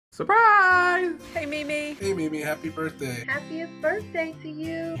Surprise! Hey, Mimi. Hey, Mimi, happy birthday. Happiest birthday to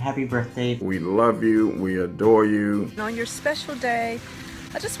you. Happy birthday. We love you. We adore you. And on your special day,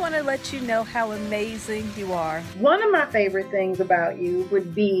 I just want to let you know how amazing you are. One of my favorite things about you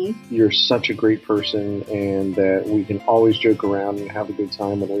would be you're such a great person and that we can always joke around and have a good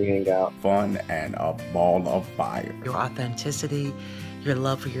time when we hang out. Fun and a ball of fire. Your authenticity, your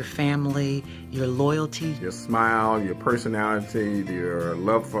love for your family, your loyalty, Your smile, your personality, your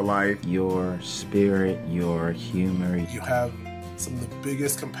love for life. your spirit, your humor. You have some of the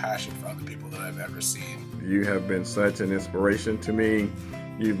biggest compassion for other people that I've ever seen. You have been such an inspiration to me.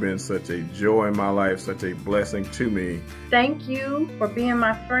 You've been such a joy in my life, such a blessing to me. thank you for being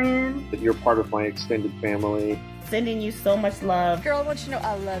my friend. That you're part of my extended family. Sending you so much love. Girl, I want you to know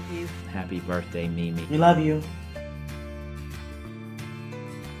I love you. Happy birthday, Mimi. we love you.